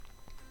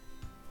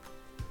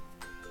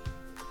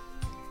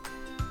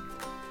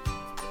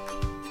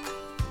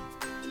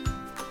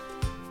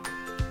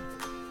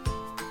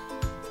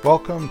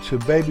Welcome to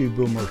Baby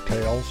Boomer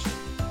Tales.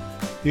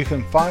 You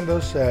can find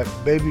us at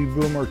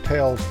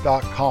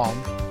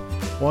babyboomertales.com.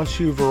 Once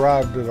you've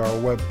arrived at our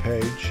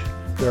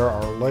webpage, there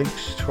are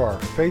links to our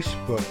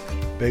Facebook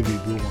Baby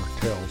Boomer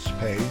Tales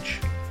page,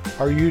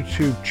 our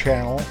YouTube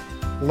channel,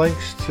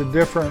 links to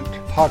different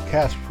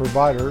podcast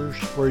providers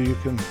where you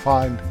can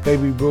find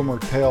Baby Boomer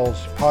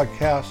Tales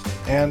podcast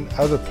and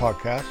other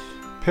podcasts,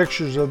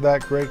 pictures of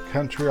that great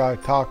country I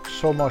talk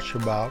so much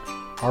about,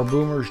 our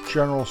Boomers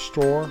General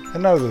Store,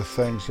 and other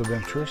things of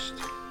interest.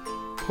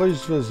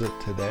 Please visit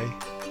today.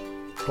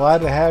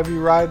 Glad to have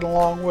you riding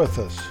along with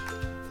us.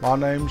 My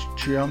name's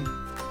Jim.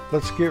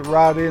 Let's get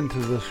right into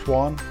this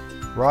one,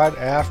 right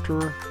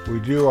after we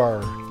do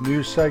our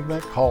new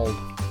segment called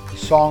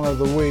Song of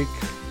the Week.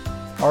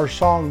 Our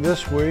song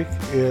this week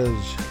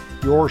is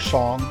Your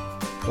Song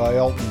by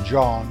Elton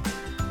John,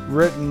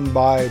 written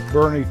by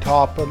Bernie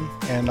Taupin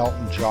and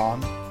Elton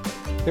John.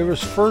 It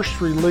was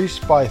first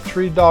released by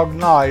Three Dog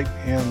Night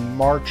in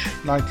March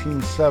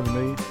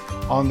 1970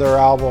 on their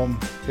album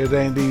It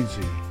Ain't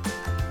Easy.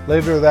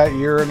 Later that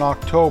year in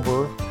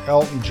October,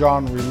 Elton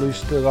John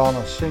released it on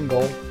a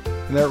single,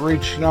 and it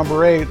reached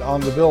number 8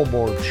 on the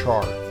Billboard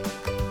chart.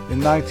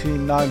 In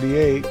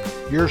 1998,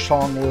 Your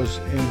Song was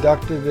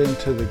inducted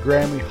into the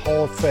Grammy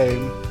Hall of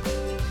Fame.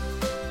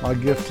 My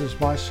gift is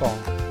my song.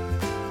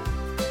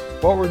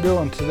 What we're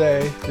doing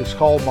today is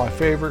called My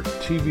Favorite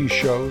TV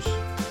Shows.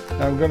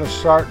 I'm going to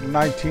start in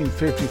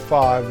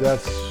 1955.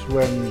 That's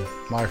when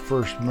my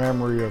first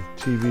memory of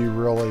TV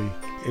really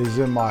is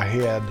in my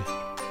head.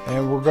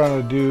 And we're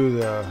going to do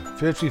the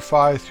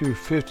 55 through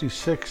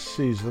 56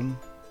 season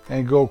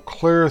and go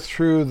clear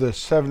through the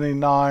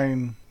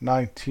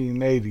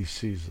 79-1980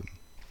 season.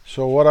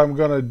 So what I'm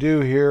going to do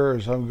here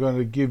is I'm going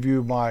to give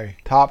you my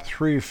top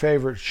 3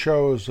 favorite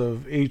shows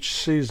of each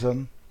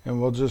season. And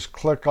we'll just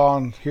click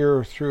on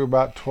here through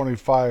about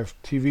 25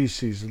 TV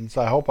seasons.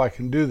 I hope I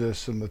can do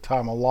this in the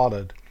time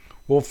allotted.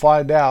 We'll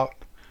find out,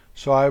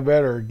 so I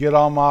better get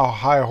on my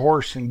high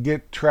horse and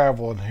get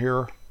traveling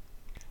here.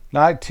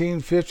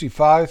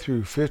 1955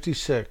 through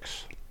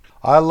 56.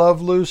 I Love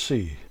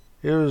Lucy.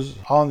 It was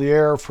on the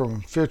air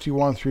from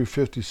 51 through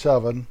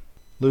 57.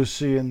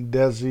 Lucy and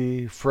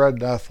Desi, Fred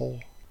and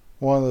Ethel.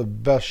 One of the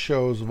best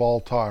shows of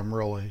all time,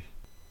 really.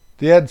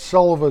 The Ed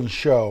Sullivan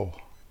Show.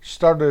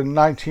 Started in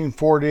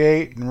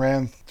 1948 and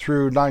ran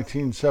through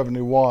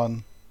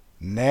 1971.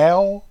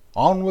 Now,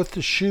 on with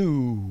the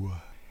shoe.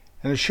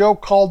 And a show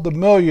called The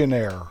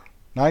Millionaire,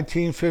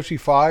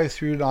 1955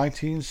 through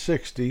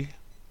 1960.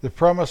 The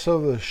premise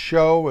of the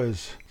show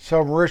is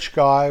some rich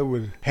guy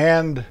would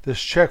hand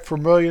this check for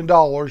 $1 million.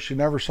 You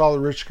never saw the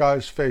rich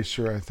guy's face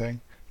or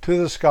anything. To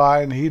this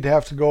guy, and he'd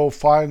have to go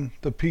find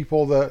the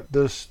people that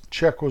this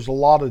check was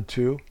allotted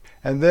to.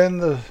 And then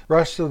the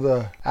rest of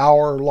the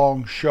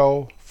hour-long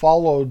show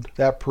followed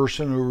that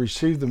person who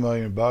received the $1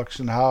 million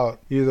and how it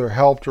either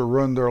helped or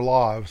ruined their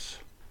lives.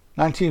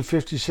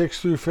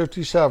 1956 through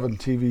 57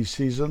 TV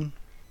season.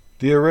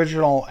 The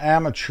original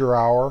Amateur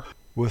Hour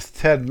with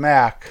Ted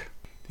Mack.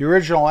 The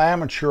original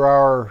Amateur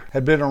Hour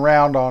had been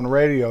around on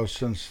radio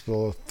since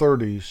the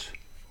 30s.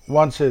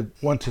 Once it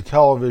went to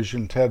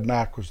television, Ted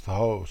Mack was the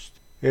host.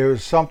 It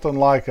was something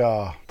like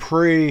a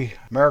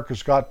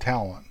pre-America's Got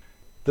Talent.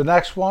 The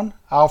next one,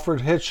 Alfred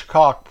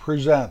Hitchcock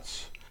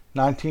Presents,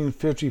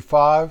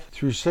 1955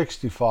 through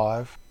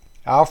 65.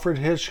 Alfred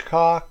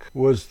Hitchcock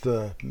was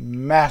the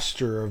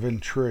master of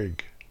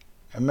intrigue.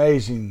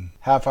 Amazing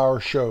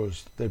half-hour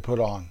shows they put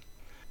on.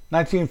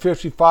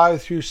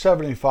 1955 through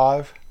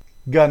 75,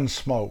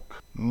 Gunsmoke,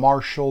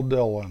 Marshall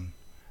Dillon.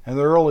 In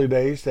the early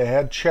days, they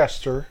had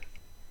Chester.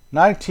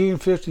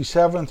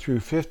 1957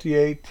 through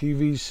 58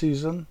 TV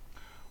season,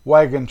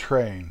 Wagon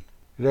Train.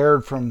 It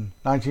aired from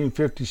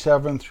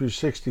 1957 through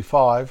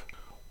 65.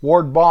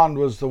 Ward Bond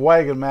was the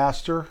wagon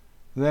master.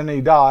 Then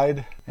he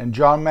died, and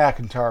John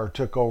McIntyre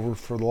took over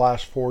for the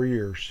last 4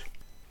 years.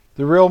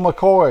 The Real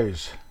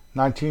McCoys,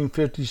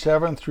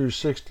 1957 through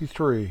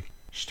 63,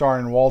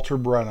 starring Walter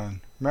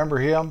Brennan. Remember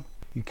him?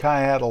 He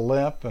kind of had a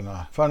limp and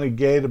a funny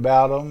gait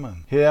about him,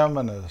 and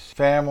his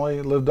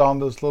family lived on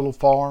this little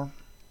farm.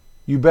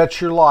 You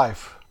Bet Your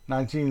Life,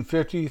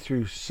 1950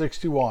 through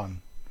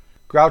 61,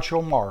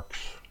 Groucho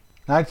Marx.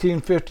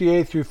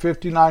 1958 through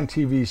 59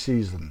 TV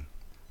season,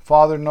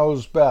 Father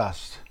Knows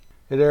Best.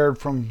 It aired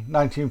from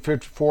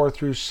 1954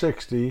 through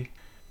 60.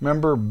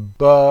 Remember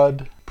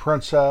Bud,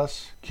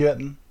 Princess,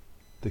 Kitten,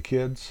 the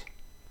kids?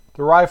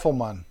 The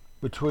Rifleman,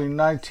 between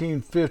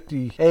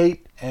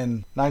 1958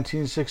 and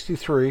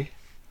 1963,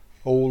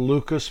 old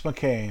Lucas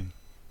McCain.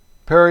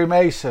 Perry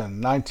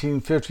Mason,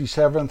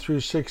 1957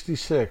 through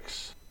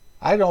 66.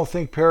 I don't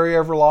think Perry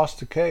ever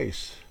lost a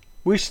case.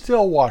 We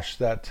still watch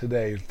that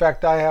today. In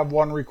fact, I have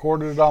one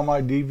recorded on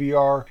my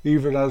DVR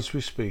even as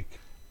we speak.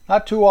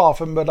 Not too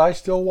often, but I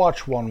still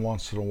watch one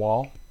once in a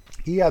while.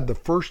 He had the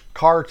first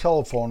car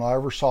telephone I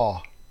ever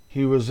saw.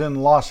 He was in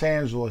Los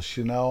Angeles,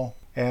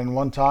 and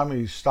one time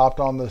he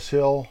stopped on this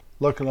hill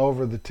looking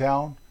over the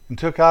town and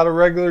took out a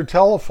regular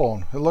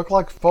telephone. It looked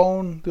like a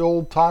phone, the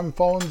old time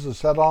phones that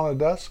sat on a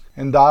desk,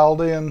 and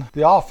dialed in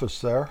the office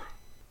there.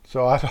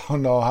 so I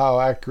don't know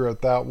how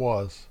accurate that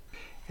was.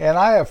 And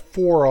I have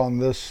 4 on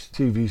this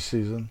TV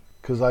season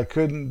because I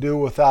couldn't do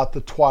without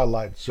the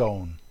Twilight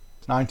Zone.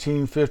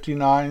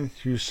 1959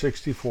 through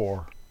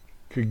 64.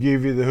 Could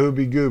give you the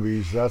Hoobie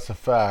Goobies, that's a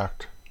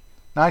fact.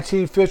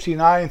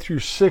 1959 through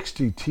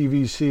 60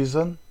 TV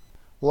season,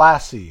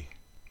 Lassie.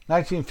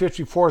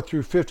 1954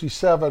 through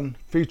 57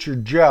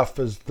 featured Jeff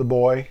as the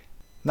boy.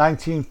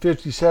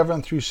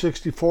 1957 through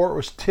 64 it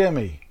was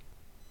Timmy.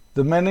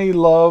 The Many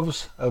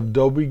Loves of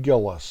Dobie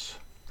Gillis.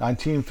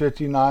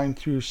 1959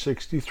 through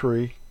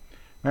 63.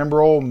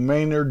 Remember old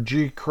Maynard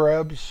G.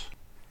 Krebs?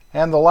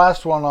 And the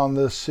last one on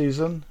this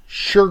season,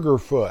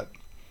 Sugarfoot.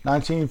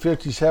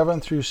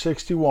 1957 through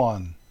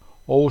 61.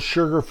 Old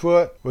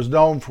Sugarfoot was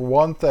known for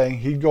one thing.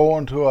 He'd go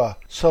into a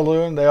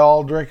saloon, they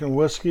all drinking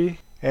whiskey,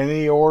 and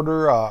he'd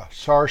order a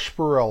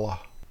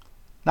sarsaparilla.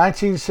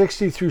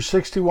 1960 through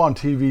 61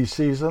 TV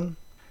season,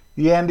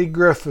 The Andy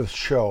Griffith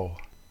Show.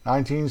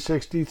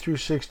 1960 through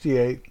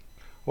 68.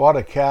 What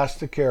a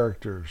cast of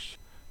characters.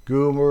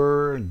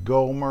 Goomer and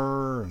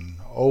Gomer and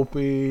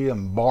Opie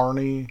and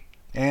Barney,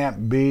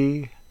 Aunt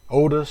Bee,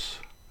 Otis,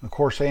 and of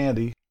course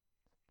Andy.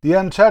 The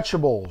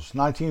Untouchables,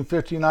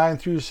 1959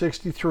 through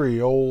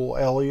 63, old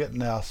Elliot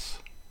Ness.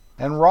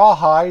 And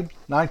Rawhide,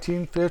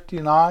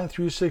 1959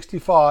 through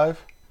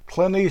 65.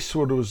 Clint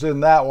Eastwood was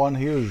in that one.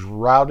 He was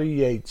Rowdy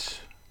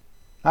Yates.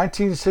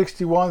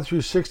 1961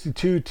 through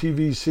 62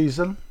 TV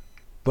season,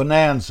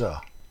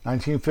 Bonanza,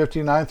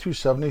 1959 through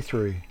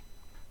 73.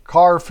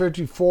 Car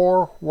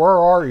 54, Where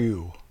Are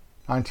You?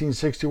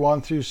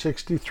 1961 through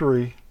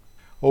 63.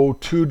 Old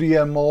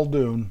Tootie and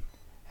Muldoon.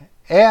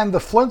 And the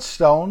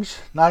Flintstones,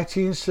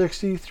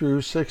 1960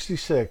 through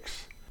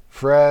 66.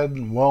 Fred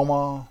and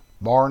Wilma,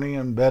 Barney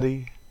and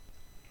Betty.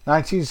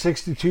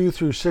 1962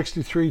 through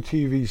 63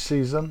 TV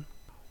season,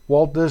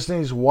 Walt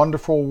Disney's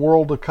Wonderful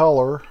World of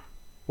Color.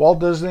 Walt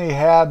Disney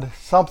had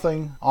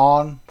something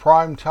on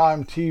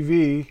primetime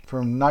TV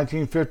from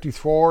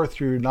 1954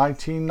 through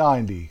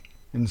 1990.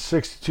 In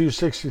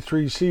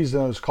 62-63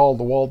 season, it was called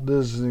the Walt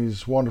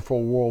Disney's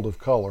Wonderful World of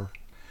Color.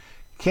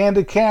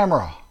 Candid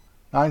Camera,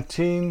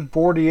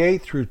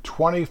 1948 through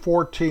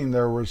 2014,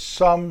 there was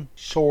some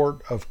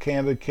sort of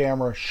Candid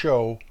Camera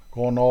show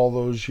going all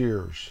those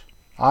years.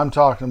 I'm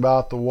talking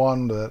about the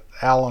one that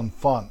Alan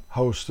Funt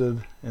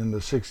hosted in the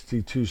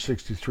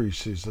 62-63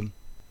 season.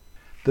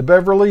 The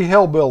Beverly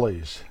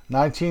Hillbillies,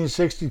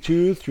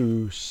 1962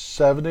 through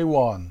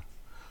 71.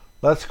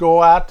 Let's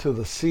go out to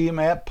the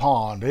cement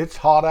pond. It's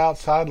hot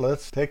outside.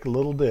 Let's take a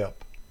little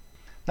dip.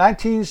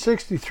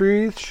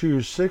 1963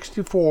 through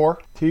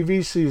 64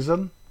 TV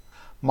season,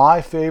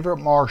 My Favorite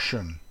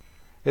Martian.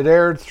 It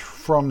aired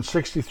from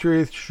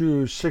 63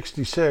 through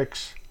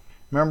 66.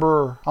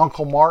 Remember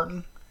Uncle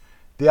Martin?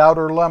 The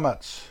Outer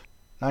Limits,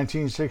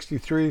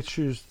 1963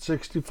 through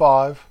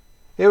 65.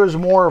 It was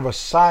more of a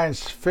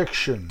science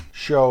fiction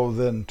show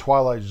than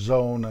Twilight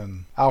Zone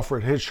and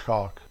Alfred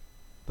Hitchcock.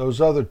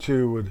 Those other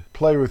two would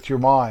play with your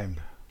mind.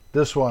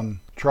 This one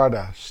tried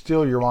to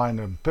steal your mind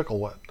and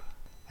pickle it.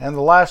 And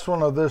the last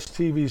one of this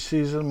TV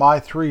season, My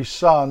Three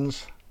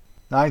Sons,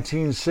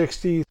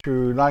 1960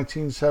 through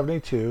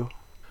 1972.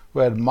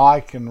 We had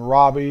Mike and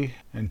Robbie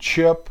and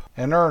Chip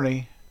and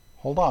Ernie.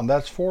 Hold on,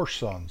 that's 4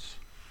 sons.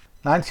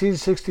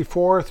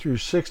 1964 through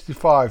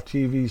 65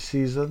 TV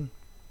season,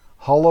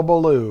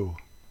 Hullabaloo,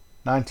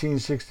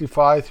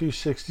 1965 through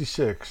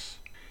 66.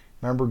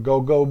 Remember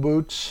Go-Go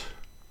Boots?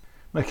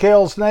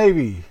 McHale's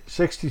Navy,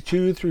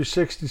 62 through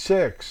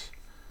 66.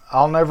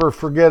 I'll never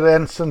forget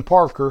Ensign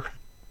Parker.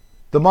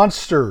 The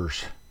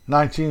Munsters,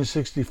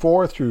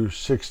 1964 through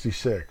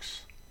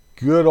 66.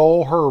 Good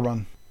old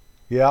Herman.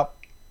 Yep,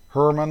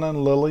 Herman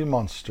and Lily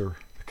Munster.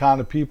 The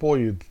kind of people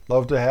you'd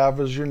love to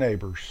have as your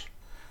neighbors.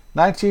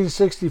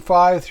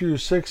 1965 through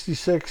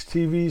 66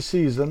 TV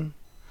season,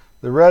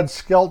 The Red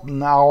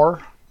Skelton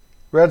Hour.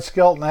 Red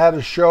Skelton had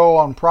a show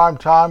on prime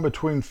time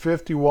between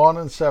 51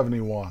 and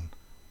 71.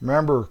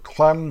 Remember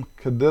Clem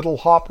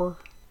Cadiddlehopper?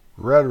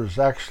 Red was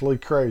actually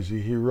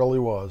crazy, he really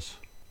was.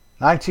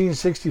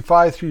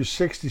 1965 through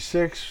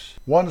 66,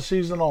 one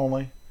season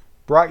only,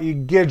 brought you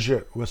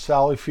Gidget with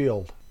Sally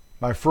Field.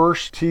 My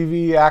first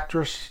TV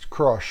actress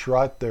crush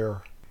right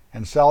there.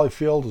 And Sally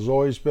Field has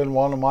always been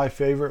one of my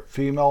favorite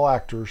female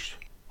actors.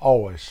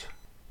 Always.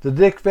 The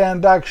Dick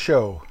Van Dyke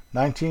Show,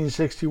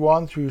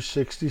 1961 through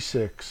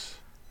 66.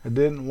 I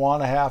didn't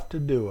want to have to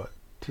do it.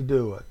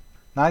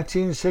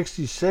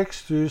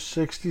 1966 through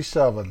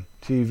 67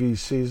 TV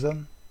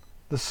season.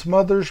 The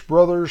Smothers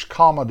Brothers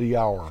Comedy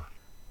Hour.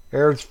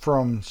 Aired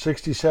from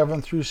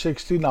 67 through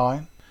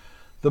 69.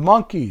 The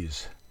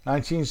Monkees,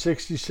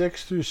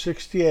 1966 through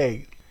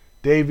 68.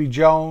 Davy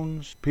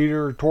Jones,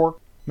 Peter Tork,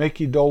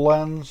 Mickey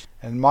Dolenz,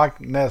 and Mike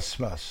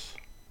Nesmith.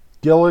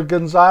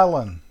 Gilligan's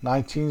Island,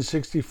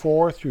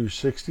 1964 through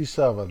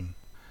 67.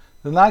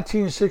 The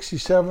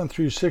 1967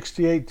 through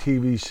 68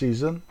 TV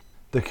season,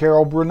 The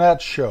Carol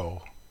Burnett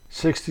Show,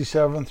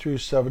 67 through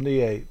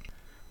 78.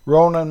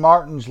 Ronan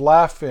Martin's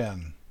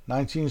Laugh-In,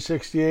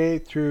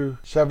 1968 through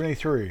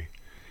 73.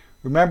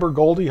 Remember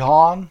Goldie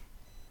Hawn?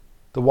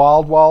 The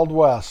Wild Wild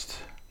West,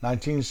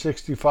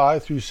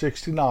 1965 through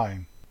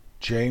 69,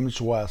 James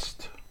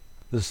West.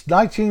 This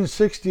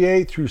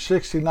 1968 through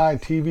 69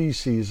 TV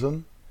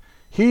season,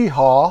 Hee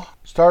Haw,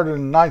 started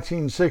in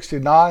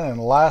 1969 and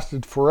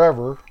lasted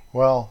forever,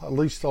 well, at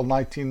least till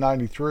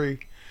 1993.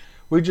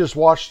 We just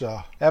watched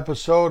an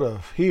episode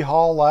of Hee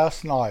Haw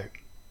last night.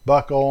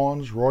 Buck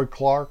Owens, Roy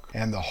Clark,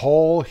 and the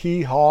whole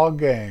Hee Haw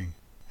gang,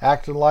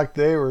 acting like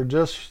they were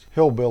just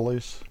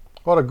hillbillies.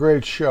 What a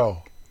great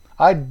show.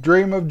 I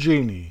Dream of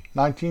Jeannie,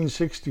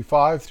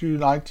 1965 through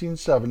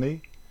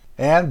 1970,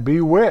 and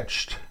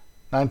Bewitched,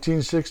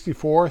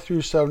 1964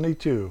 through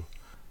 72.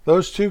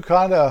 Those two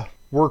kind of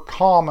were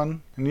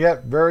common and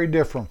yet very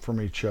different from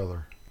each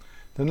other.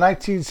 The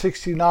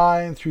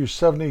 1969 through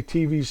 70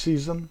 TV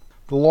season,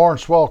 The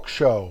Lawrence Welk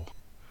Show,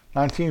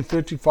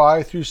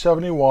 1955 through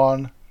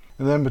 71,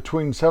 and then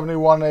between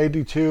 71 and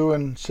 82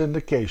 in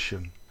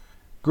syndication.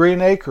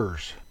 Green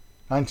Acres,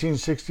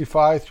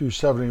 1965 through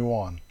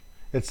 71.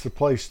 It's the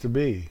place to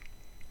be.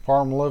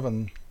 Farm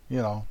living,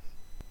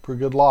 pretty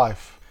good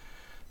life.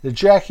 The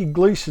Jackie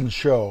Gleason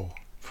Show.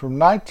 From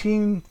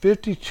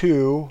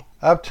 1952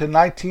 up to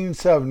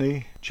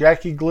 1970,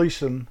 Jackie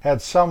Gleason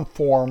had some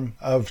form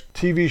of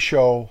TV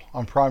show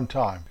on prime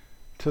time.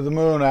 To the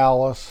Moon,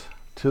 Alice,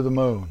 to the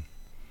Moon.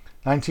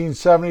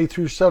 1970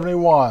 through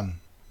 71,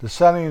 the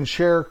Sonny and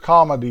Cher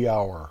Comedy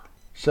Hour.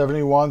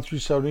 71 through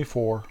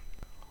 74.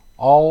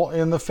 All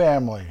in the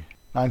Family.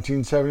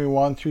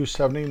 1971 through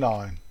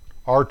 79.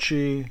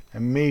 Archie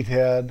and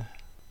Meathead,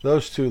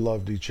 those two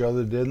loved each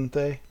other, didn't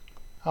they?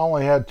 I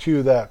only had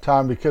two that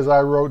time because I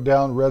wrote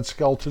down Red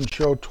Skelton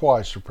Show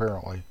twice,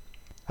 apparently.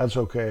 That's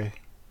okay.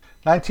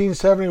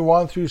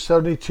 1971 through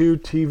 72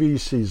 TV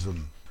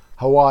season.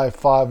 Hawaii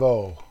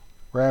Five-0.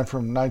 Ran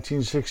from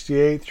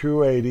 1968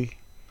 through 80.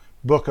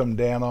 Book 'em,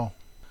 Dano.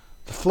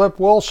 The Flip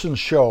Wilson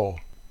Show.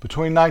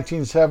 Between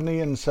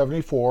 1970 and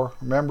 74.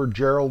 Remember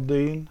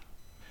Geraldine?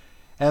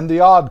 And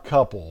The Odd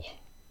Couple.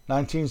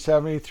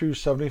 1970 through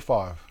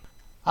 75.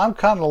 I'm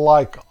kind of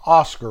like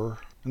Oscar,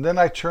 and then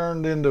I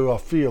turned into a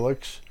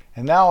Felix,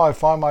 and now I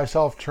find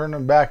myself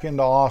turning back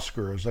into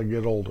Oscar as I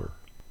get older.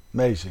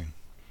 Amazing.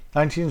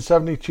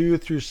 1972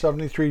 through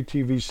 73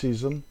 TV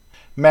season.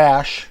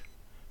 MASH,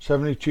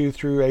 72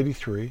 through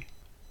 83.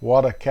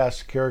 What a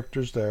cast of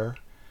characters there.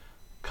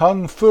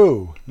 Kung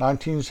Fu,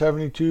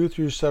 1972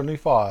 through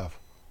 75.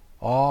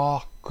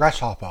 Aw,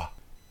 Grasshopper.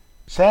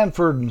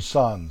 Sanford and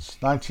Sons,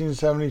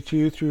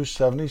 1972 through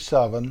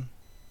 77.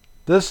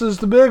 This is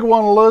the big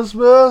one,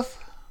 Elizabeth.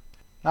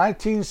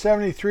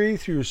 1973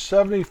 through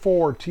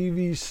 74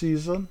 TV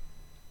season.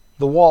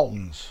 The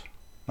Waltons,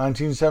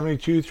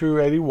 1972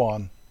 through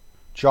 81.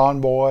 John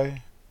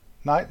Boy.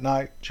 Night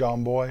Night,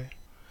 John Boy.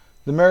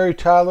 The Mary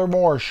Tyler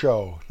Moore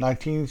Show,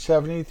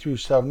 1970 through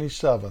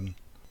 77.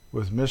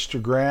 With Mr.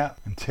 Grant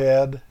and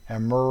Ted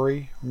and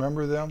Murray.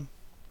 Remember them?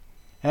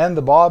 And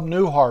The Bob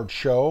Newhart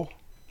Show,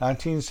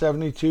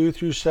 1972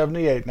 through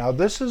 78. Now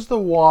this is the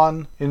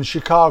one in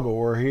Chicago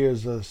where he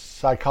is a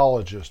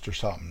psychologist or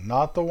something.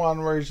 Not the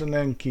one where he's an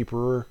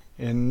innkeeper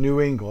in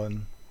New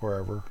England,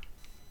 wherever.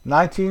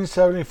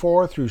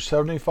 1974 through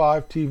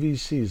 75 TV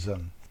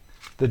season.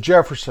 The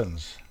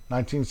Jeffersons,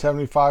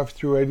 1975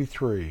 through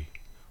 83.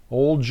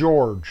 Old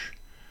George.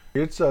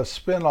 It's a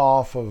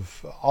spin-off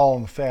of All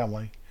in the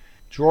Family.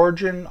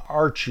 George and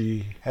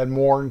Archie had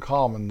more in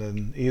common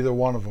than either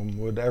one of them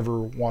would ever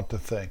want to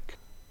think.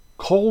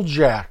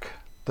 Kolchak,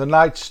 the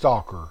Night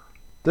Stalker.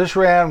 This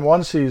ran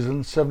one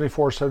season,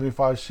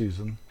 74-75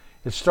 season.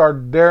 It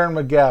starred Darren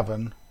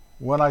McGavin.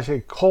 When I say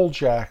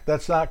Kolchak,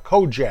 that's not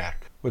Kojak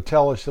with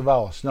Telly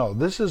Savalas. No,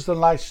 this is the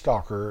Night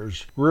Stalker.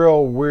 It's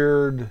real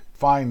weird,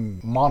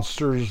 find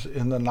monsters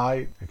in the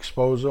night,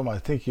 expose them. I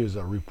think he was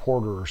a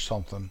reporter or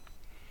something.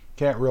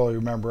 Can't really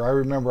remember. I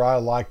remember I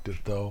liked it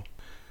though.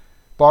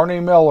 Barney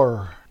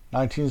Miller,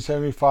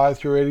 1975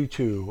 through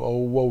 82.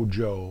 Oh,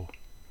 Wojo.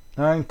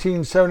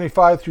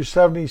 1975 through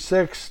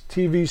 76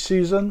 TV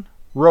season.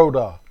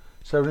 Rhoda,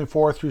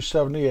 74 through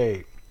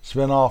 78.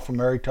 Spin-off of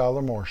Mary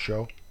Tyler Moore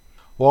Show.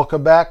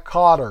 Welcome Back,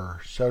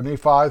 Kotter,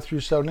 75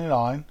 through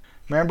 79.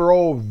 Remember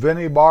old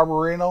Vinnie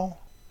Barbarino?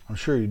 I'm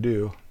sure you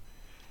do.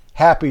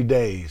 Happy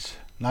Days,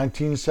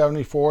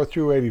 1974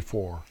 through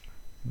 84.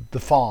 The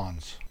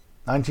Fonz.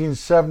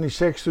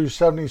 1976 through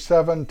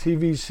 77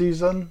 TV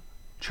season.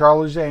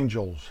 Charlie's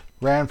Angels.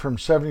 Ran from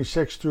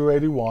 76 through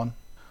 81.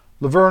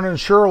 Laverne and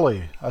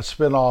Shirley, a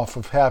spin-off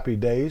of Happy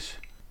Days.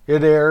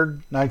 It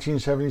aired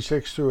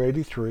 1976 through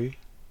 83.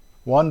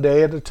 One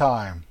Day at a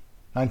Time,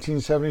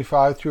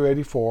 1975 through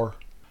 84.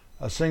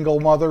 A single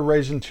mother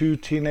raising two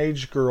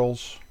teenage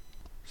girls.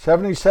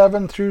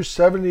 77 through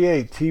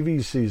 78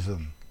 TV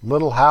season.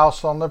 Little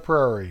House on the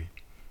Prairie,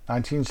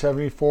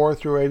 1974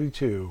 through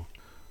 82.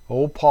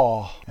 Old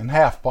Pa and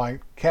Half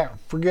Pint. Can't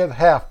forget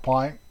Half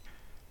Pint.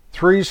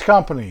 Three's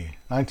Company,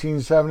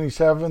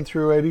 1977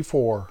 through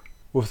 84.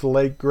 With the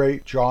late,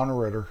 great John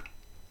Ritter.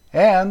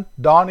 And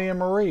Donnie and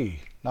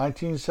Marie,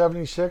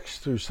 1976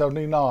 through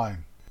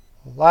 79.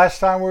 Last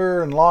time we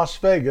were in Las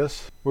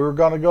Vegas, we were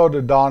going to go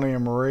to Donnie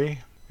and Marie.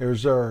 It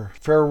was their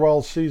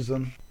farewell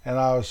season, and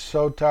I was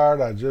so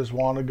tired I just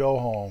wanted to go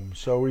home.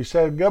 So we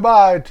said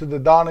goodbye to the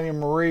Donnie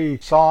and Marie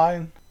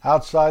sign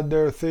outside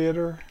their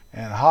theater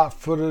and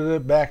hot-footed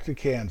it back to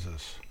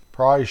Kansas.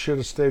 Probably should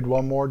have stayed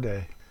one more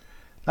day.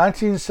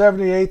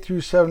 1978 through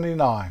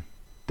 79,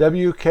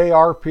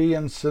 WKRP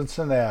in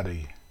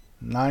Cincinnati.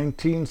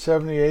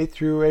 1978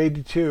 through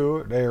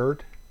 82, it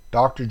aired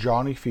Dr.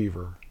 Johnny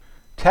Fever.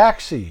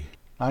 Taxi,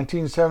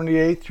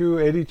 1978 through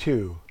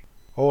 82.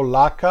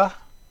 Olaka,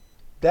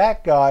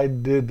 that guy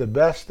did the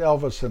best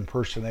Elvis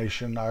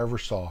impersonation I ever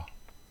saw.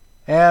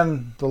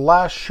 And the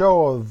last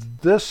show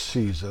of this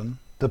season,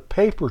 The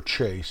Paper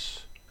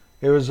Chase.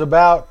 It was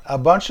about a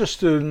bunch of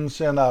students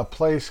in a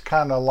place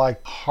kind of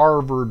like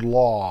Harvard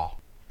Law.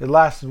 It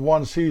lasted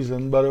one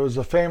season, but it was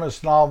a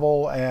famous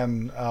novel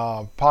and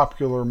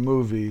popular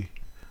movie.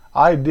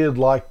 I did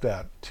like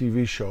that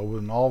TV show,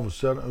 and all of a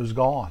sudden it was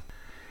gone.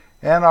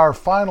 And our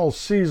final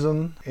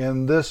season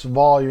in this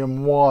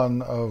volume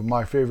 1 of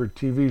my favorite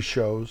TV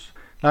shows,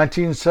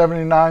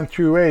 1979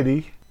 through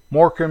 80,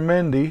 Mork and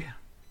Mindy.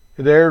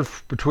 It aired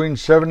between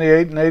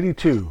 78 and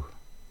 82.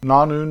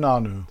 Nanu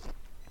Nanu.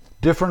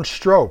 Different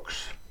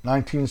Strokes,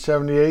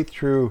 1978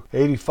 through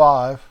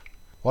 85.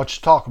 What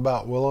you talk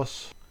about,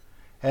 Willis?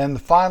 And the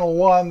final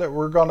one that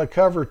we're going to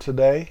cover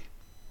today,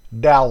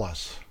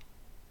 Dallas,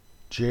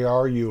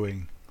 J.R.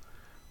 Ewing.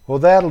 Well,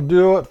 that'll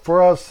do it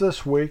for us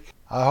this week.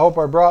 I hope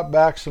I brought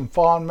back some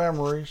fond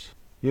memories.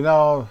 You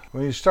know,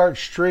 when you start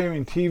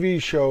streaming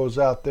TV shows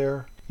out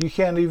there, you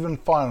can't even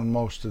find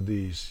most of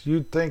these.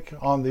 You'd think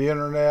on the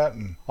internet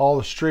and all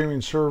the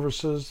streaming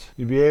services,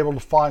 you'd be able to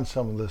find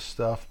some of this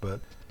stuff, but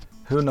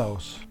who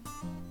knows?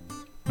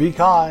 Be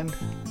kind.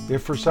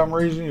 If for some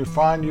reason you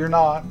find you're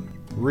not,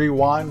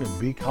 rewind and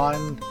be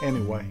kind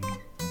anyway.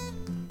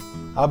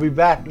 I'll be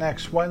back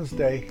next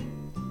Wednesday.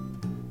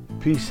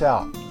 Peace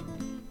out.